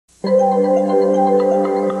Are you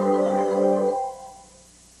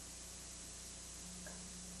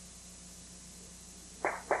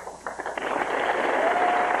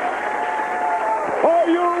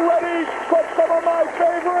ready for some of my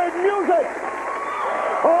favorite music?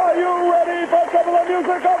 Are you ready for some of the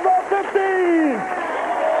music of the 50s?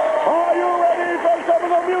 Are you ready for some of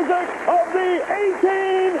the music of the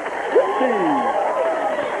 1850s?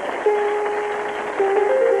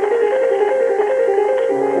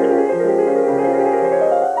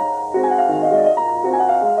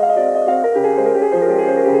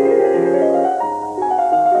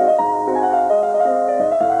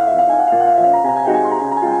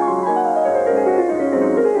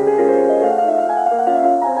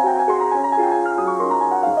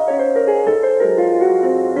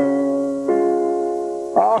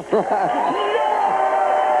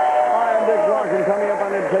 Coming up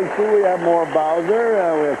on It Takes Two, we have more Bowzer.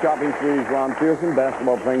 We have shopping sprees, Ron Pearson,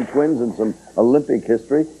 basketball-playing twins, and some Olympic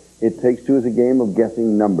history. It Takes Two is a game of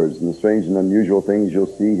guessing numbers, and the strange and unusual things you'll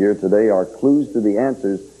see here today are clues to the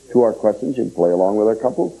answers to our questions. You can play along with our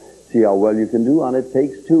couples, see how well you can do on It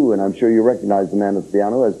Takes Two, and I'm sure you recognize the man at the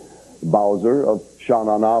piano as Bowzer of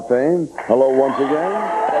Sha-Na-Na fame. Hello once again.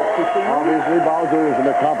 Obviously, Bowzer is an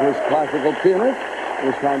accomplished classical pianist. He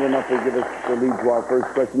was kind enough to give us the lead to our first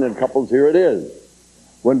question in couples. Here it is.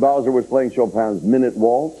 When Bowzer was playing Chopin's Minute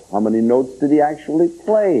Waltz, how many notes did he actually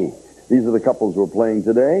play? These are the couples who are playing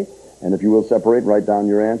today. And if you will separate, write down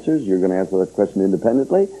your answers. You're going to answer that question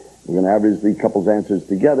independently. We're going to average the couple's answers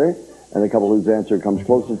together. And the couple whose answer comes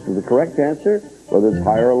closest to the correct answer, whether it's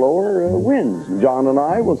higher or lower, wins. John and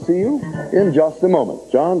I will see you in just a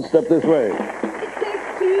moment. John, step this way.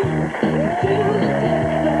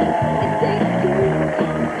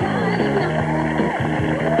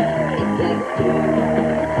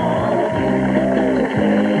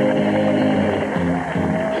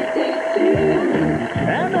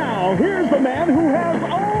 And now, here's the man who has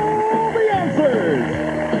all the answers.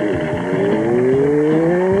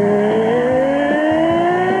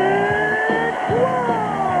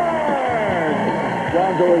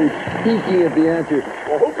 John's already peeking at the answer.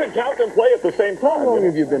 Well, who can count and play at the same time? How long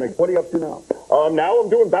have you been? What are you up to now? Now I'm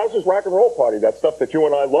doing Bowzer's Rock and Roll Party. That stuff that you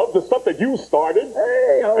and I love, the stuff that you started.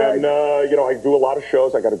 Hey, all right. And, you know, I do a lot of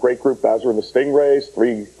shows. I got a great group, Bowzer and the Stingrays,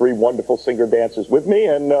 three wonderful singer-dancers with me,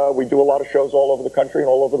 and we do a lot of shows all over the country and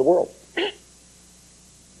all over the world.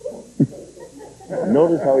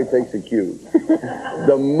 Notice how he takes a cue.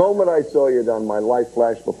 The moment I saw you done, my life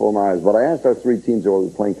flashed before my eyes. But I asked our three teams who were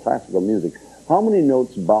playing classical music, how many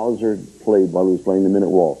notes Bowzer played while he was playing the Minute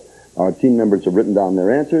Waltz? Our team members have written down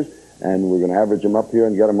their answers, and we're going to average them up here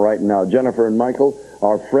and get them right now. Jennifer and Michael,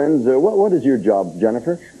 our friends, what is your job,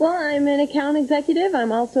 Jennifer? Well, I'm an account executive.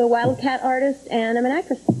 I'm also a Wildcat artist, and I'm an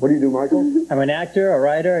actress. What do you do, Michael? I'm an actor, a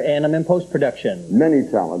writer, and I'm in post-production. Many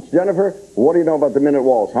talents. Jennifer, what do you know about the Minute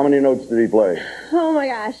Waltz? How many notes did he play? Oh, my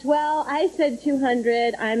gosh. Well, I said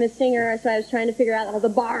 200. I'm a singer, so I was trying to figure out all the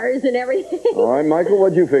bars and everything. All right, Michael,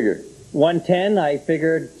 what'd you figure? 110, I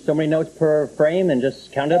figured so many notes per frame and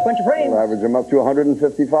just counted a bunch of frames. We'll average them up to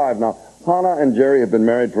 155. Now, Hannah and Jerry have been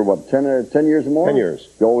married for, what, 10 years or more? 10 years.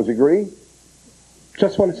 You always agree?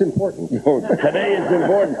 Just when it's important. Today it's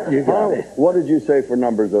important. You got it. What did you say for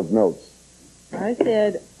numbers of notes? I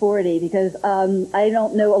said 40 because I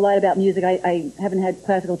don't know a lot about music. I haven't had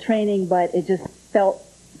classical training, but it just felt,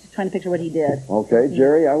 just trying to picture what he did. Okay,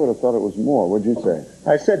 Jerry, I would have thought it was more. What'd you say?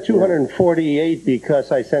 I said 248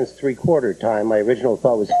 because I sensed three-quarter time. My original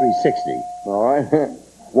thought was 360. All right.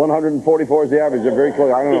 144 is the average. They're very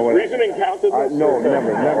close. I don't know what. Reasoning counted? No,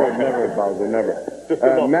 never, Bowzer,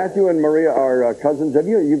 never. Matthew and Maria are cousins.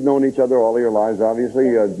 You've known each other all your lives, obviously.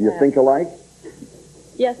 Do you think alike?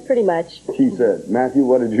 Yes, pretty much. She said. Matthew,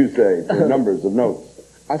 what did you say for numbers of notes?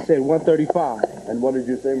 I said 135. And what did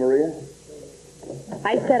you say, Maria?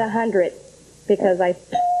 I said 100 because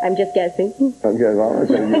I'm just guessing. Okay, well,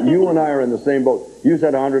 you and I are in the same boat. You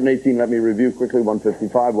said 118. Let me review quickly.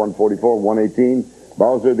 155, 144, 118.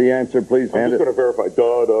 Bowzer, the answer, please. I'm just going to verify.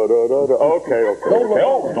 Okay. Don't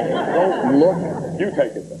look. You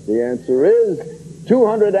take it then. The answer is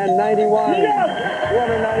 291. Yes!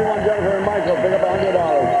 291, Jennifer and Michael pick up $100.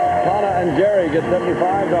 Donna and Jerry get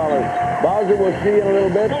 $75. Bowzer, we'll see you in a little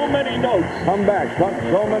bit. So many notes. Come back. So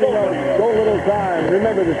many notes. So little time.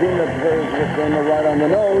 Remember, the team that's going to right on the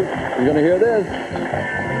nose is going to hear this.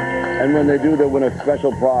 And when they do, they'll win a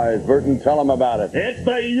special prize. Burton, tell them about it. It's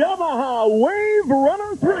the Yamaha Wave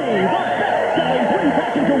Runner 3, the best-selling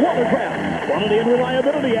three-passenger watercraft. Quality and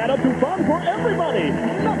reliability add up to fun for everybody.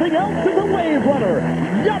 Nothing else is a Wave Runner.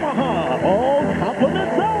 Yamaha, all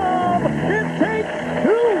compliments of It Takes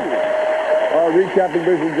Two. All recapping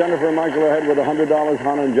briefly, Jennifer and Michael are ahead with $100.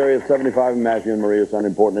 Hannah and Jerry at 75, and Matthew and Maria. It's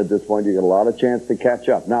unimportant at this point. You get a lot of chance to catch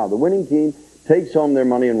up. Now, the winning team takes home their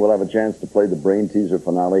money and will have a chance to play the brain teaser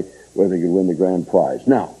finale where they could win the grand prize.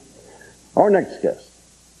 Now, our next guest,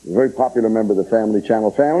 a very popular member of the Family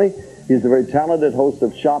Channel family. He's the very talented host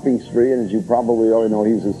of Shopping Spree, and as you probably already know,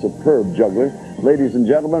 he's a superb juggler. Ladies and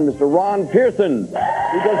gentlemen, Mr. Ron Pearson. He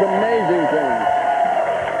does amazing things.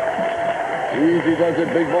 Easy does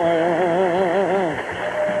it, big boy.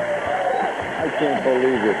 I can't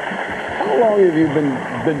believe it. How long have you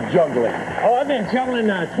been juggling? Oh, I've been juggling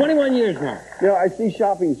 21 years now. You know, I see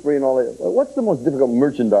Shopping Spree and all that. What's the most difficult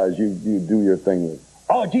merchandise you do your thing with?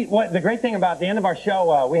 Oh, gee, the great thing about the end of our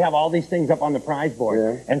show, we have all these things up on the prize board.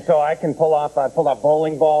 Yeah. And so I can pull off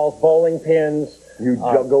bowling balls, bowling pins. You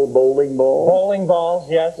juggle bowling balls? Bowling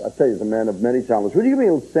balls, yes. I tell you, he's a man of many talents. Would you give me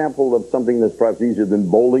a sample of something that's perhaps easier than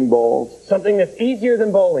bowling balls? Something that's easier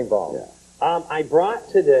than bowling balls. Yeah. I brought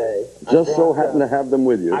today... Just so happen to have them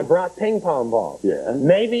with you. I brought ping pong balls. Yeah.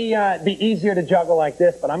 Maybe be easier to juggle like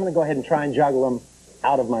this, but I'm going to go ahead and try and juggle them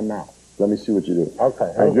out of my mouth. Let me see what you do.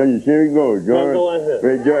 Okay. Here you go. Go ahead.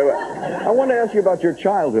 I want to ask you about your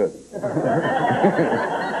childhood. Did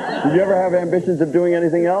you ever have ambitions of doing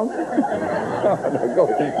anything else? No,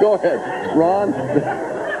 go ahead. Ron,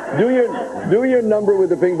 do your number with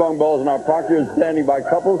the ping pong balls, and our proctor is standing by.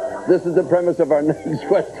 Couples, this is the premise of our next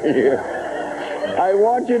question here. I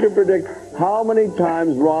want you to predict how many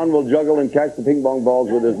times Ron will juggle and catch the ping pong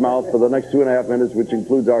balls with his mouth for the next 2.5 minutes, which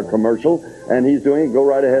includes our commercial. And he's doing it. Go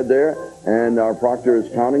right ahead there. And our proctor is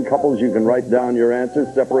counting. Couples, you can write down your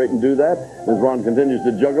answers, separate and do that. As Ron continues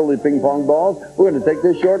to juggle the ping pong balls, we're going to take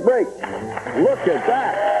this short break. Look at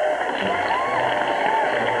that.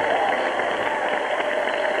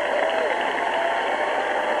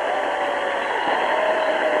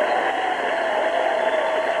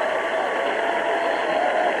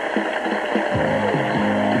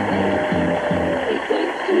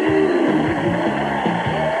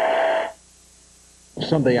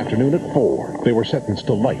 Sunday afternoon at 4, they were sentenced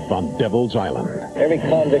to life on Devil's Island. Every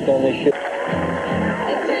convict on this ship.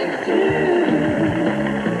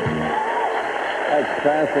 That's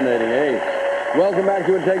fascinating, eh? Welcome back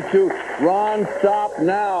to It Takes Two. Ron, stop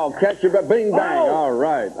now. Catch your breath. Bing, bang. Oh. All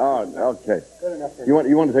right. Oh, okay. You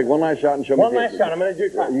want to take one last shot and show me? One last shot. I'm going to do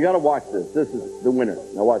it. You got to watch this. This is the winner.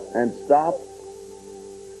 Now watch. And stop.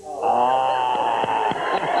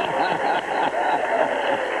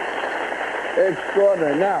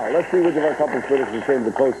 Extraordinary. Now, let's see which of our couples predictions came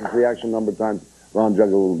the closest to the actual number of times Ron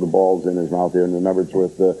juggled the balls in his mouth here. And remember, it's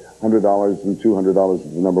worth $100 and $200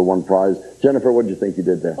 is the number one prize. Jennifer, what did you think you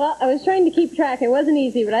did there? Well, I was trying to keep track. It wasn't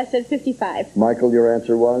easy, but I said 55. Michael, your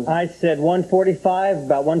answer was? I said 145,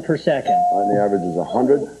 about 1 per second. And the average is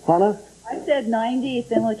 100. Hannah? I said 90. It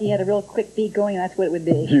sounded like he had a real quick beat going, and that's what it would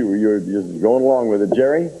be. You're just going along with it.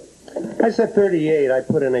 Jerry? I said 38. I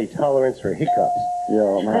put in a tolerance for hiccups.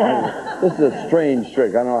 Yeah, this is a strange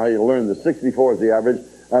trick. I don't know how you learn this. 64 is the average.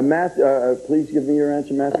 Matt, please give me your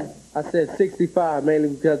answer, Matthew. I said 65, mainly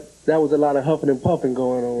because that was a lot of huffing and puffing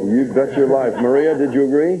going on. You bet your life. Maria, did you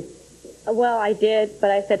agree? Well, I did,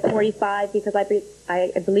 but I said 45 because I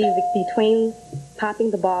believe it's between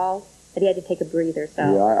popping the ball that he had to take a breather. So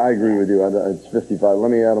Yeah, I agree with you. It's 55.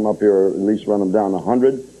 Let me add them up here, or at least run them down.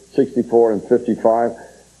 100, 64, and 55.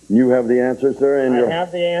 You have the answer, sir? I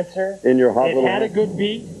have the answer. In your hot It little had a good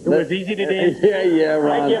beat. It was easy to dance. Yeah,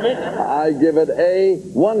 Ron. I give it a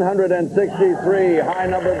 163. High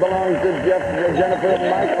number belongs to Jennifer and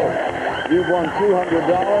Michael. You've won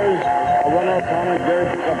 $200. A runner-up Hannah and Jerry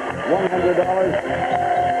pick up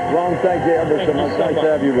 $100. Ron, thank you ever so much. Nice to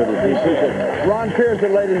have you with us. We appreciate it. Ron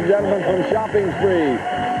Pearson, ladies and gentlemen, from Shopping Spree.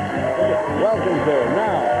 Welcome, sir.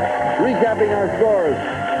 Now, recapping our scores.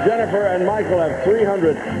 Jennifer and Michael have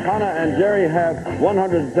 300. Hannah and Jerry have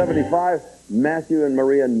 175. Matthew and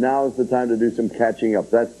Maria, now's the time to do some catching up.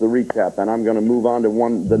 That's the recap, and I'm going to move on to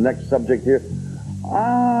the next subject here.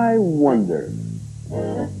 I wonder,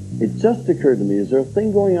 it just occurred to me, is there a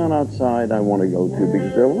thing going on outside I want to go to?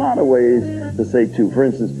 Because there are a lot of ways to say two. For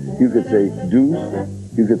instance, you could say deuce,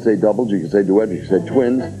 you could say doubles, you could say duet, you could say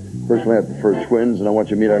twins. Personally, I prefer twins, and I want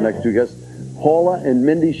you to meet our next two guests. Paula and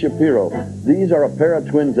Mindy Shapiro. These are a pair of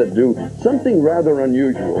twins that do something rather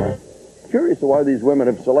unusual. Curious to why these women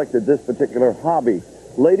have selected this particular hobby.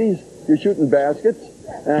 Ladies, you're shooting baskets,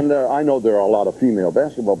 and I know there are a lot of female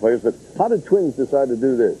basketball players, but how did twins decide to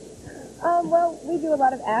do this? well, we do a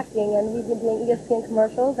lot of acting, and we've been doing ESPN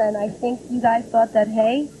commercials, and I think you guys thought that,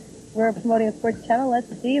 hey, we're promoting a sports channel. Let's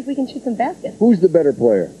see if we can shoot some baskets. Who's the better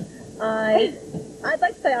player? I'd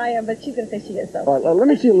like to say I am, but she's going to say she is, so. All right, let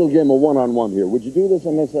me see a little game of one-on-one here. Would you do this?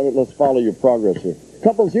 And let's follow your progress here.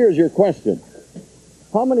 Couples, here's your question.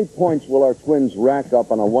 How many points will our twins rack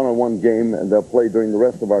up on a one-on-one game and they'll play during the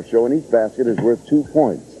rest of our show? And each basket is worth 2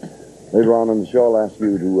 points. Later on in the show, I'll ask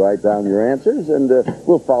you to write down your answers, and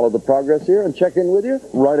we'll follow the progress here and check in with you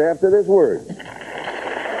right after this word. We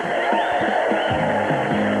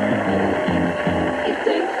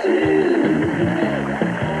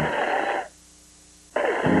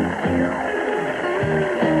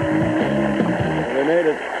made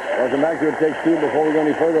it. Welcome back to It Takes Two. Before we go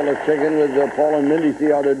any further, let's check in with Paul and Mindy, see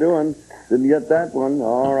how they're doing. Didn't get that one.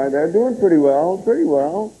 All right, they're doing pretty well, pretty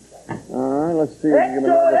well. All right, let's see. Extra,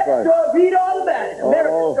 read all about it.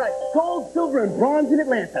 American stripes, gold, silver, and bronze in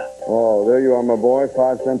Atlanta. Oh, there you are, my boy.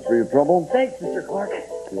 5 cents for your trouble. Thanks, Mr. Clark.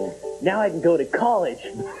 Now I can go to college.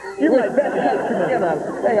 You're my best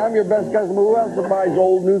customer. Hey, I'm your best customer. Who else buys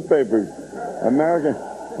old newspapers?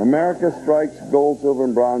 America strikes gold, silver,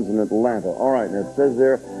 and bronze in Atlanta. All right, and it says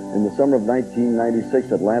there, in the summer of 1996,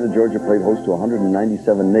 Atlanta, Georgia played host to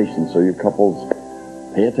 197 nations. So you couples,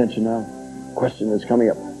 pay attention now. Question is coming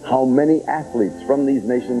up. How many athletes from these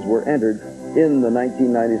nations were entered in the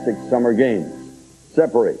 1996 Summer Games?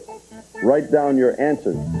 Separate. Write down your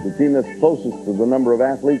answers. The team that's closest to the number of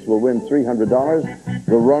athletes will win $300.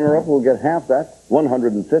 The runner-up will get half that,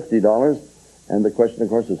 $150. And the question, of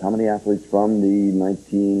course, is how many athletes from the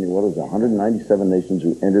 197 nations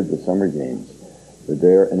who entered the Summer Games? They're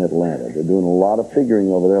there in Atlanta. They're doing a lot of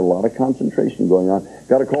figuring over there, a lot of concentration going on.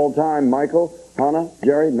 Got a call time. Michael, Hannah,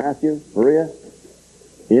 Jerry, Matthew, Maria.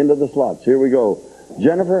 Into the slots. Here we go.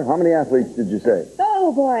 Jennifer, how many athletes did you say?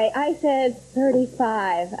 Oh, boy. I said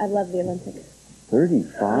 35. I love the Olympics.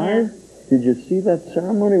 35? Yeah. Did you see that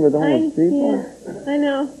ceremony with all those people? Yeah, I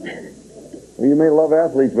know. Well, you may love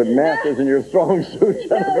athletes, but math isn't your strong suit,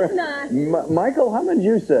 Jennifer. No, it's not. Michael, how many did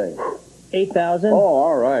you say? 8,000. Oh,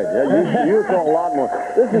 all right. Yeah, you throw a lot more.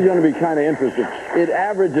 This is going to be kind of interesting. It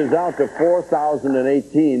averages out to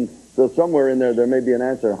 4,018, so somewhere in there may be an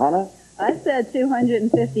answer. Hannah? I said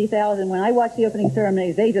 250,000. When I watch the opening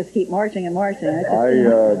ceremonies, they just keep marching and marching.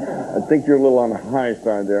 I think you're a little on the high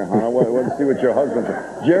side there, Hannah. Let's see what your husband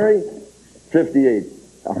said. Jerry? 58.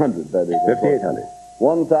 100, that is. 5,800.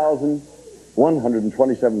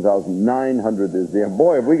 127,900 is the...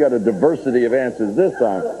 Boy, have we got a diversity of answers this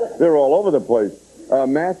time. They're all over the place.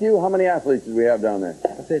 Matthew, how many athletes did we have down there?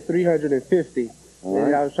 I said 350. All right.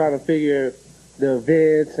 And I was trying to figure the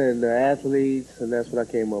events and the athletes, and that's what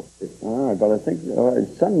I came up with. All right, but I think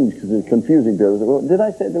something's confusing there. Did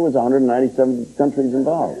I say there was 197 countries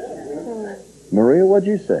involved? Maria, what'd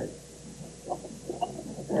you say?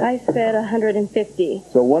 I said 150.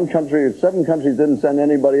 So 7 countries didn't send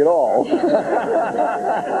anybody at all.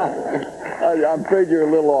 I'm afraid you're a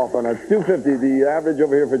little off on that. 250. The average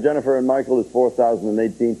over here for Jennifer and Michael is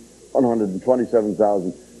 4,018,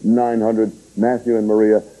 127,900. Matthew and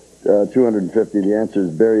Maria, 250. The answer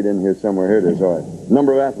is buried in here somewhere. Here it is. All right.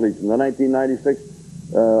 Number of athletes in the 1996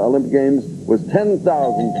 Olympic Games was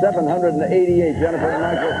 10,788. Jennifer and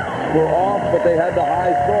Michael were off, but they had the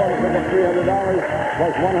high score. It took them $300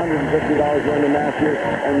 plus $150 going to Matthew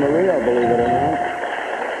and Maria, believe it or not.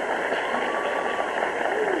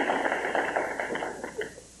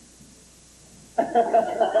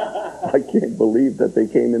 I can't believe that they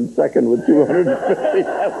came in second with 250.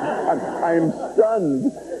 I'm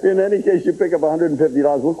stunned. In any case, you pick up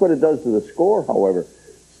 $150. Look what it does to the score, however.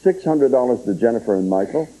 $600 to Jennifer and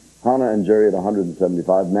Michael. Hannah and Jerry at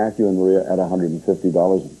 $175. Matthew and Maria at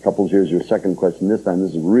 $150. Couples, here's your second question. This time,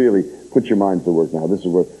 this is really, put your minds to work now. This is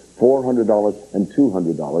worth $400 and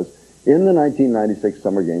 $200. In the 1996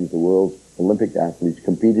 Summer Games, the world's Olympic athletes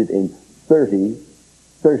competed in 30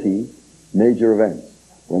 major events.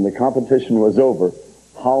 When the competition was over,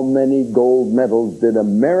 how many gold medals did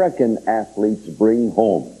American athletes bring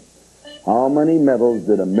home? How many medals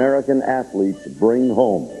did American athletes bring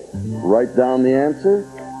home? Write down the answer,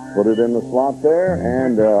 put it in the slot there,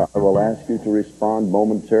 and I will ask you to respond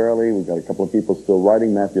momentarily. We've got a couple of people still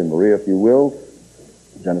writing. Matthew and Maria, if you will.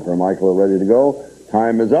 Jennifer and Michael are ready to go.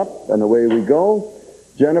 Time is up, and away we go.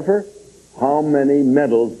 Jennifer, how many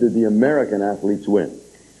medals did the American athletes win?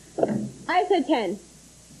 I said 10.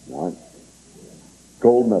 All right.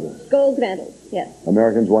 Gold medals. Gold medals, yes.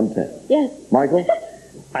 Americans won 10. Yes. Michael?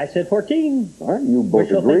 I said 14. All right, you both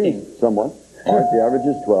Wishful agree thinking. somewhat. All right, the average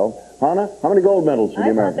is 12. Hannah, how many gold medals for the I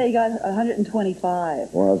thought Americans? they got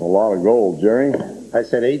 125. Well, that's a lot of gold, Jerry. I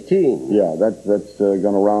said 18. Yeah, that's going to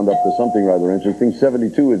round up to something rather interesting.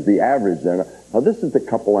 72 is the average there. Now, this is the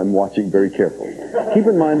couple I'm watching very carefully. Keep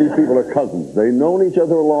in mind, these people are cousins. They've known each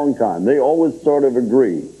other a long time. They always sort of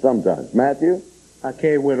agree sometimes. Matthew? I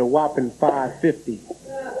came with a whopping 550.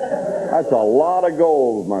 That's a lot of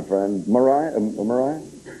gold, my friend. Mariah?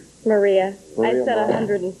 Maria. I said Maria.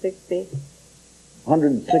 160.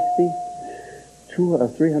 160?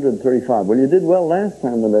 335. Well, you did well last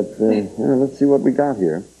time with that. Let's see what we got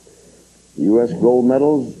here. U.S. gold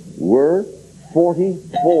medals were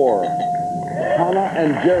 44. Hannah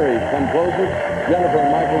and Jerry come closest. Jennifer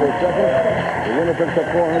and Michael were second. The winner picks up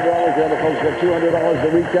 $400. The other folks get $200 to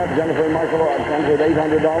recap. Jennifer and Michael are comes with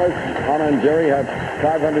 $800. Hannah and Jerry have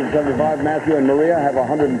 $575. Matthew and Maria have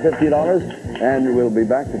 $150. And we'll be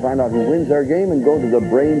back to find out who wins our game and go to the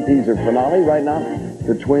Brain Teaser finale. Right now,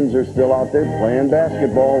 the twins are still out there playing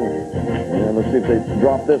basketball. Let's see if they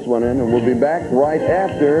drop this one in. And we'll be back right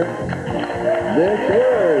after this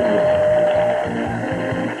word.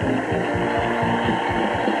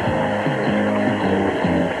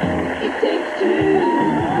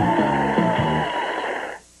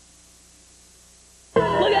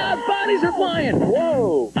 Are flying.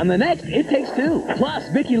 Whoa. On the next, It Takes Two. Plus,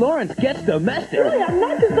 Vicki Lawrence gets domestic. Hey, I'm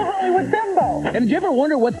not just a Hollywood bimbo. And did you ever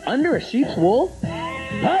wonder what's under a sheep's wool?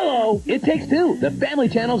 Hello, It Takes Two, the Family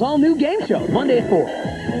Channel's all-new game show, Monday at 4.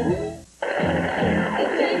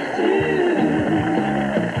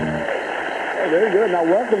 Very good. Now,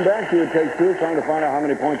 welcome back to It Takes Two. Trying to find out how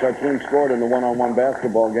many points our twins scored in the one-on-one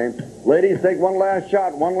basketball game. Ladies, take one last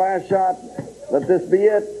shot. One last shot. Let this be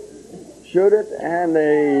it. Shoot it, and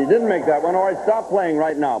they didn't make that one. All right, stop playing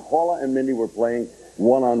right now. Paula and Mindy were playing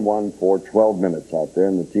one-on-one for 12 minutes out there,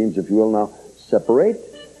 and the teams, if you will, now separate.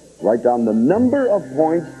 Write down the number of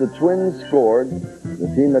points the twins scored. The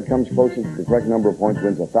team that comes closest to the correct number of points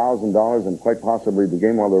wins $1,000 and quite possibly the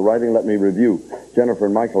game. While they're writing, let me review. Jennifer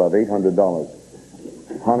and Michael have $800.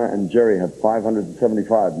 Hannah and Jerry have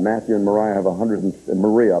 $575. Matthew and Maria have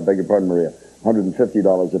Maria.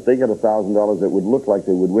 $150. If they get $1,000, it would look like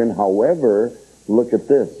they would win. However, look at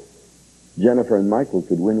this. Jennifer and Michael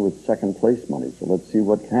could win with second place money. So let's see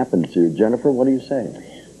what happens here. Jennifer, what do you say?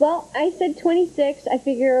 Well, I said 26. I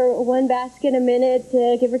figure one basket a minute,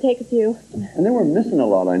 give or take a few. And they were missing a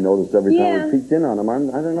lot, I noticed, every time we peeked in on them. I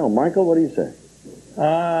don't know. Michael, what do you say?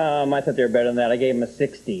 I thought they were better than that. I gave them a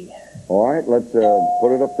 60. All right, let's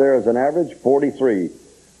put it up there as an average, 43.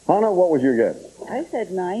 Hannah, what was your guess? I said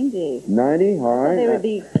 90. 90, all right. They would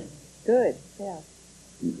be good, yeah.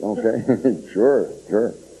 Okay, sure.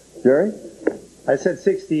 Jerry? I said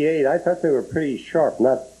 68. I thought they were pretty sharp,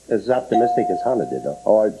 not as optimistic as Hannah did, though.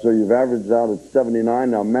 All right, so you've averaged out at 79.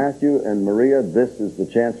 Now, Matthew and Maria, this is the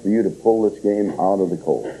chance for you to pull this game out of the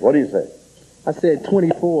cold. What do you say? I said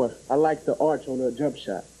 24. I like the arch on the jump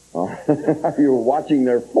shot. You're watching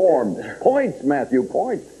their form. Points, Matthew,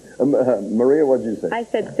 points. Maria, what did you say? I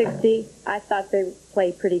said 60. I thought they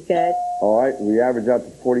played pretty good. All right, we average out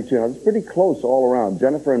to 42. Now, it's pretty close all around.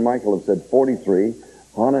 Jennifer and Michael have said 43.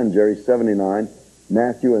 Hannah and Jerry, 79.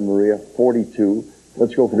 Matthew and Maria, 42.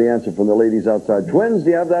 Let's go for the answer from the ladies outside. Twins,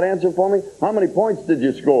 do you have that answer for me? How many points did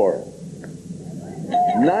you score?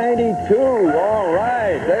 92. All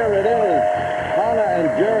right, there it is. Hannah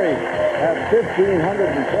and Jerry have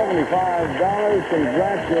 $1,575.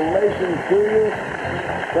 Congratulations to you.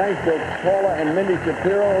 Thanks to Paula and Mindy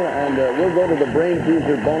Shapiro, and we'll go to the Brain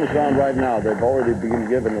Teaser bonus round right now. They've already been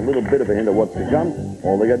given a little bit of a hint of what's to come.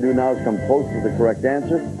 All they got to do now is come close to the correct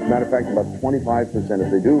answer. Matter of fact, about 25%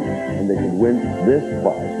 if they do, and they can win this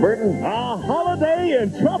prize. Burton? A holiday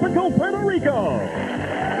in tropical Puerto Rico.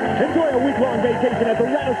 Enjoy a week-long vacation at the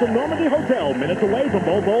Radisson Normandy Hotel, minutes away from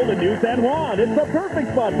Bold and New San Juan. It's the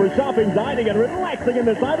perfect spot for shopping, dining, and relaxing in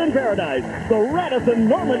this island paradise. The Radisson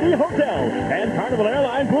Normandy Hotel. And Carnival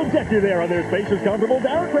Airlines will jet you there on their spacious, comfortable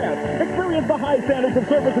aircraft. Experience the high standards of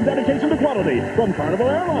service and dedication to quality from Carnival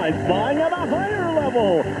Airlines, flying at a higher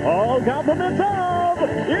level. All compliments of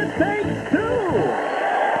It Takes Two.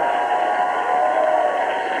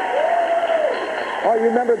 Oh, you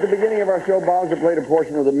remember at the beginning of our show, Bowzer played a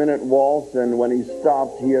portion of the Minute Waltz, and when he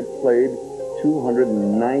stopped, he had played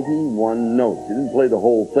 291 notes. He didn't play the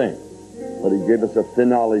whole thing, but he gave us a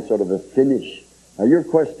finale, sort of a finish. Now, your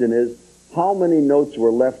question is, how many notes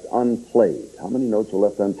were left unplayed? How many notes were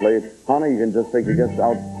left unplayed? Hannah, you can just take a guess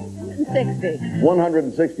out. 160.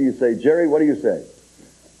 160, you say. Jerry, what do you say?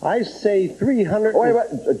 I say 300. Oh, wait.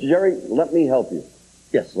 Jerry, let me help you.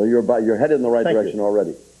 Yes. Well, you're headed in the right direction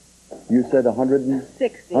already. You said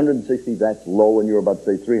 160. 160, that's low, and you were about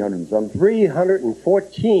to say 300 and something.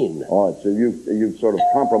 314. All right, so you've sort of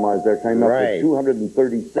compromised there. Came up with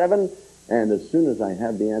 237, and as soon as I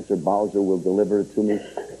have the answer, Bowzer will deliver it to me.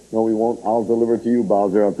 No, he won't. I'll deliver it to you,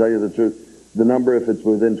 Bowzer. I'll tell you the truth. the number, if it's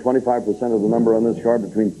within 25% of the number on this card,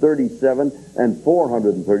 between 37 and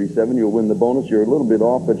 437, you'll win the bonus. You're a little bit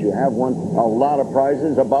off, but you have won a lot of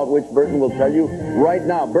prizes, about which Burton will tell you right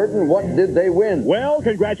now. Burton, what did they win? Well,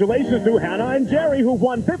 congratulations to Hannah and Jerry, who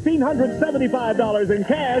won $1,575 in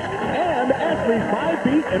cash, and Ashley's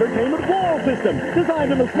 5-piece entertainment wall system,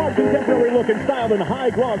 designed in a smart, contemporary look and style and high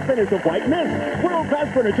gloss finish of white mist.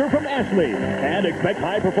 World-class furniture from Ashley. And expect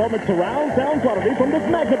high-performance surround sound quality from this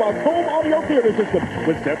Magnabox home audio theater system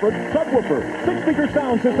with separate subwoofer, 6-speaker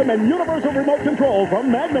sound system, and universal remote control from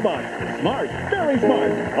Magnabox. Smart, very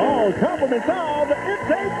smart. All compliments of It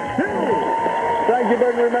Takes Two. Thank you,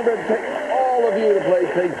 Burton. Remember, it takes all of you to play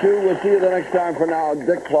Take Two. We'll see you the next time. For now,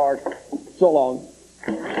 Dick Clark. So long.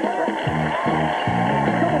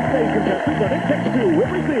 Stage contestants on It Takes Two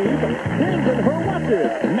will receive his and her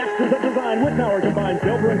watches. Masters of Design Whittower combines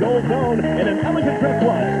silver and gold tone in an elegant dress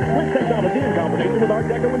watch with technology in combination with Art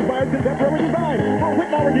Deco-inspired contemporary design. For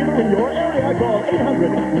Whittower dealer in your area, call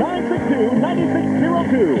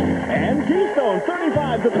 800-962-9602. And Keystone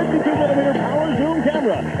 35 to 52mm power zoom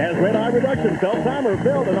camera has red eye reduction, self-timer,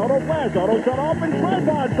 build, and auto flash, auto shut-off, and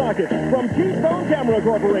tripod socket from Keystone Camera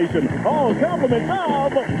Corporation. All compliments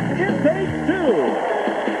of It Takes Two.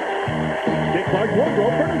 Dick Clark's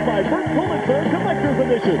wardrobe furnished by Bert Pulitzer Collector's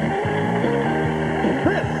Edition.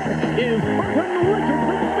 This is Burton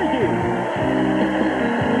Richardson speaking.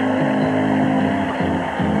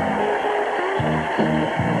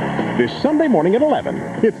 This Sunday morning at 11,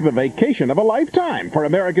 it's the vacation of a lifetime for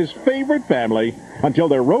America's favorite family until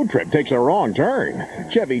their road trip takes a wrong turn.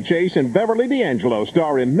 Chevy Chase and Beverly D'Angelo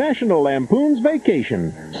star in National Lampoon's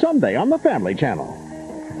Vacation, Sunday on the Family Channel.